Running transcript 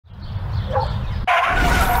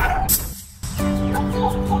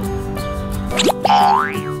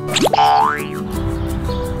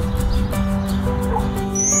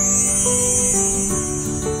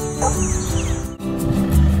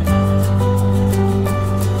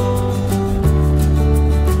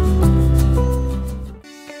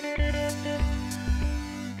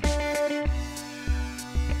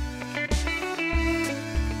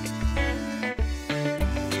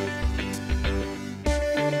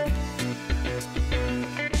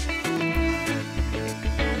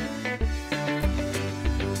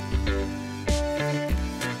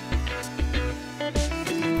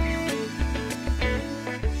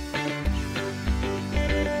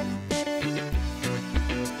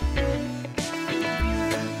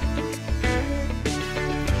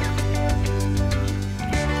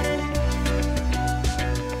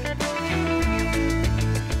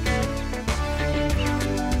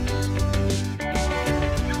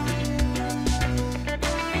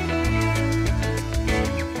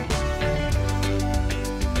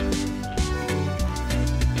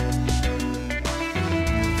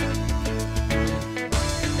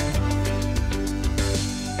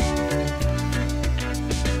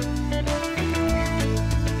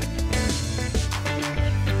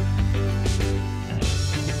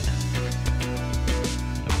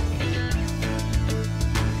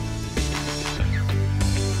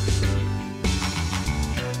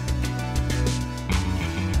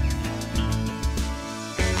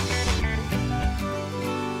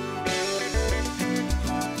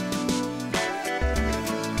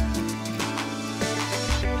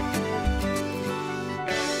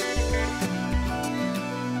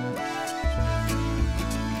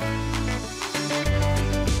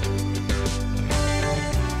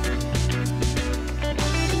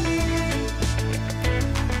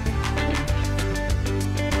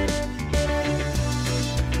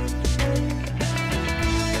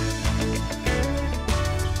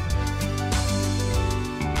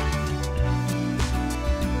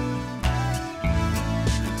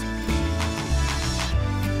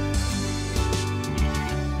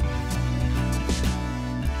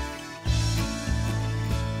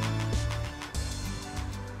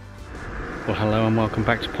Well, hello and welcome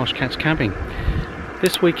back to Posh Cat's Camping.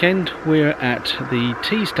 This weekend we're at the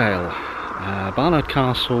Teesdale Barnard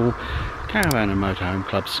Castle Caravan and Motorhome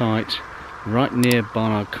Club site, right near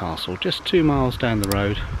Barnard Castle, just 2 miles down the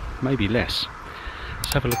road, maybe less.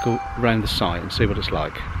 Let's have a look around the site and see what it's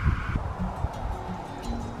like.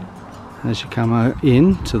 As you come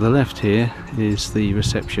in, to the left here is the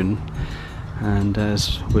reception, and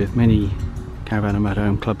as with many Caravan and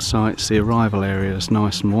Motorhome Club sites, the arrival area is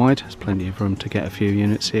nice and wide. There's plenty of room to get a few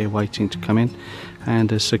units here waiting to come in, and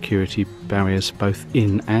there's security barriers both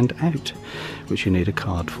in and out, which you need a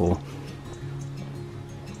card for.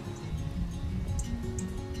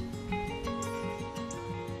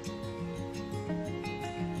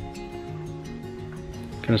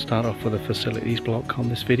 Going to start off with a facilities block on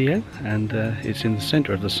this video, and it's in the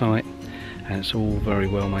centre of the site. And it's all very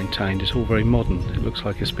well maintained, it's all very modern. It looks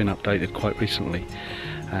like it's been updated quite recently,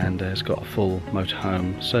 and it's got a full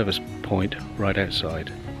motorhome service point right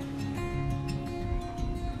outside.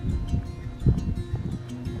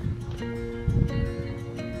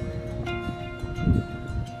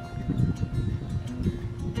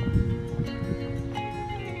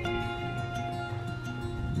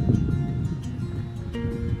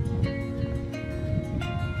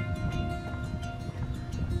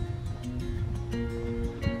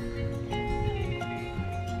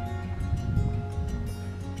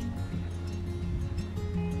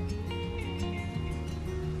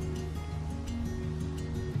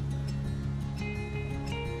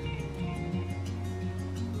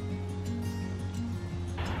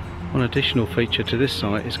 One additional feature to this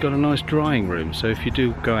site, it's got a nice drying room, so if you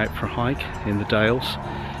do go out for a hike in the Dales,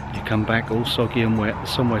 you come back all soggy and wet, there's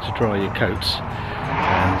somewhere to dry your coats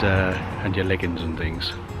and your leggings and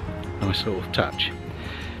things. Nice sort of touch.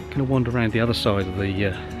 Going to wander around the other side of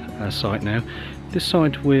the site now. This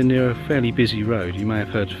side we're near a fairly busy road. You may have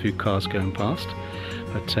heard a few cars going past,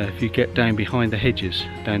 but if you get down behind the hedges,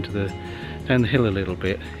 down the hill a little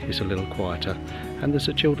bit, it's a little quieter, and there's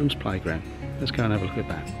a children's playground. Let's go and have a look at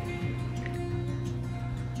that.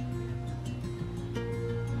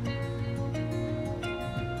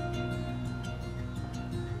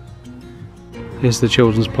 Here's the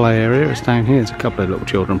children's play area. It's down here. There's a couple of little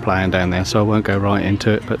children playing down there, so I won't go right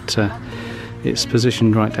into it, but it's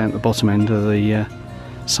positioned right down at the bottom end of the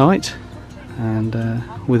site, and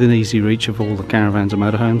within easy reach of all the caravans and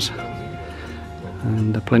motorhomes,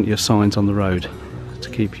 and plenty of signs on the road to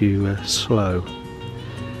keep you slow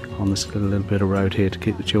on this little bit of road here to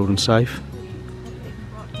keep the children safe.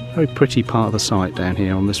 Very pretty part of the site down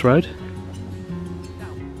here on this road.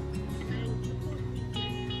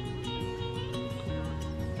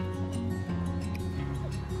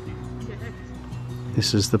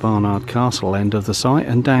 This is the Barnard Castle end of the site,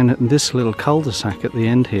 and down at this little cul-de-sac at the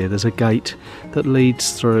end here there's a gate that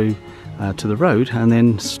leads through to the road, and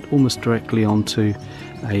then almost directly onto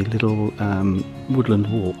a little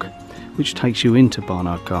woodland walk which takes you into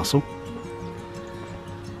Barnard Castle.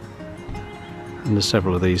 And there's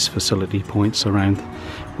several of these facility points around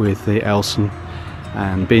with the Elson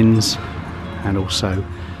and bins, and also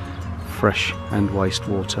fresh and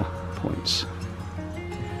wastewater points.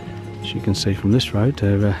 As you can see from this road,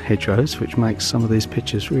 there are hedgerows, which makes some of these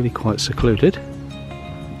pictures really quite secluded.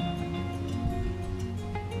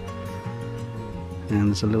 And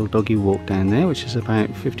there's a little doggy walk down there, which is about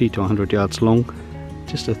 50 to 100 yards long.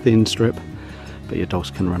 Just a thin strip, but your dogs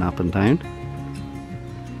can run up and down.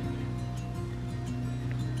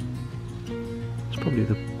 It's probably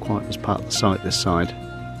the quietest part of the site, this side.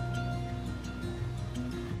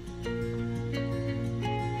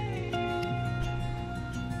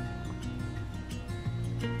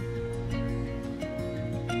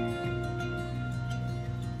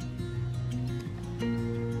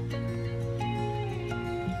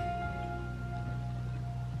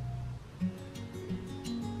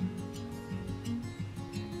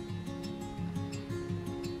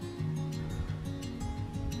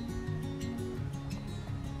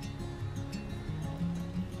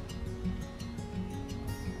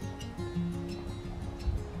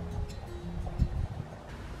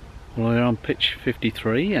 Well, we're on pitch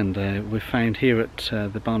 53, and we've found here at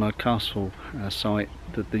the Barnard Castle site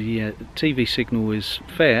that the TV signal is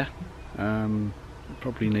fair.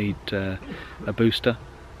 Probably need a booster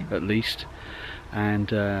at least,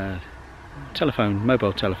 and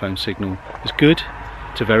mobile telephone signal is good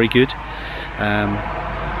to very good.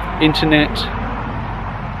 Internet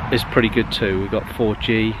is pretty good too. We've got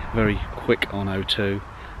 4G, very quick on O2.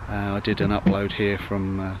 I did an upload here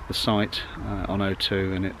from the site on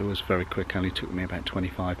O2, and it was very quick, only took me about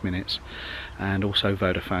 25 minutes. And also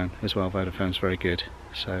Vodafone as well. Vodafone's very good,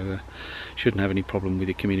 so shouldn't have any problem with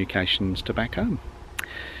your communications to back home.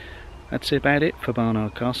 That's about it for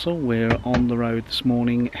Barnard Castle. We're on the road this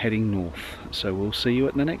morning heading north, so we'll see you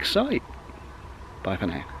at the next site. Bye for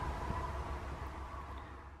now.